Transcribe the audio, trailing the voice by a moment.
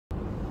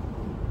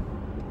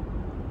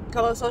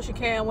Hello, Social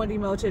Cam, Wendy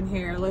Moulton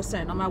here.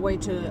 Listen, on my way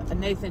to a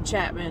Nathan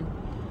Chapman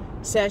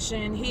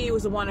session. He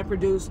was the one that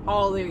produced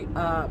all the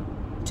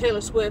Taylor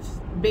Swift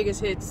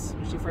biggest hits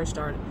when she first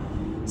started.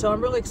 So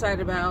I'm really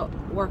excited about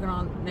working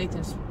on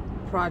Nathan's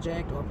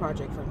project, or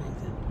project for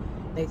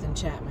Nathan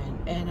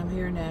Chapman. And I'm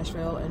here in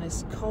Nashville, and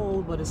it's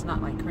cold, but it's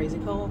not like crazy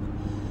cold.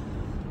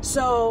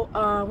 So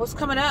what's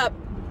coming up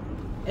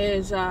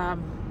is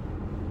I'm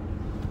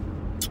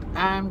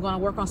going to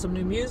work on some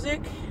new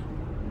music.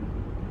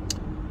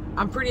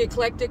 I'm pretty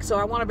eclectic, so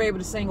I want to be able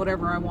to sing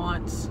whatever I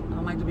want. I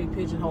don't like to be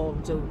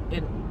pigeonholed to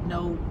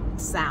no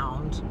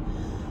sound.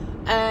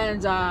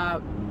 And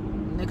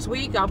next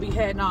week I'll be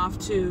heading off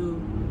to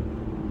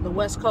the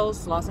West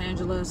Coast, Los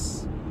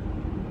Angeles,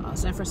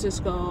 San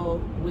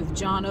Francisco, with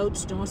John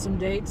Oates, doing some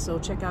dates, so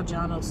check out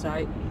John Oates'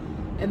 site.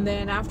 And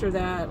then after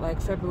that, like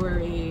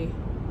February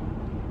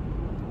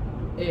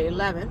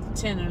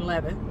 11th, 10 and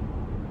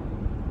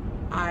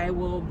 11, I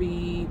will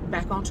be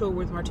back on tour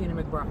with Martina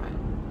McBride.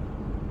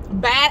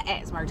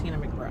 Badass Martina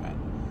McBride.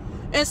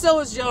 And so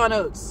is John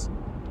Oates.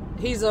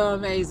 He's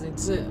amazing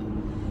too.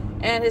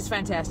 And his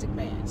fantastic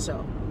band.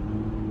 So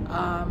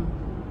I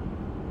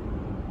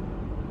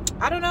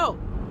don't know.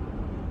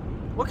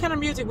 What kind of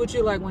music would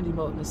you like Wendy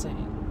Moulton to sing?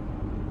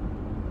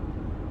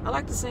 I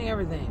like to sing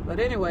everything. But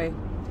anyway,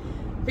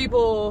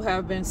 people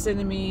have been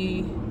sending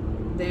me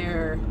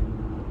their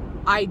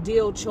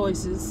ideal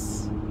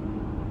choices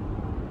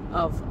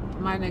of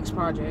my next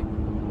project.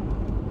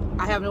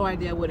 I have no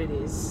idea what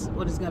it's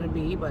going to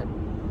be, but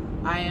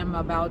I am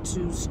about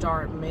to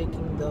start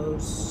making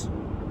those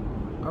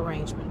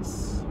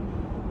arrangements.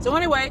 So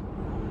anyway,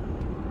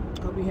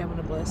 hope you're having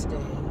a blessed day,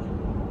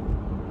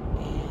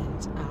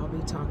 and I'll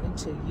be talking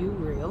to you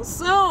real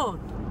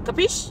soon.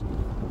 Capiche?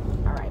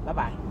 All right,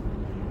 bye-bye.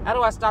 How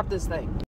do I stop this thing?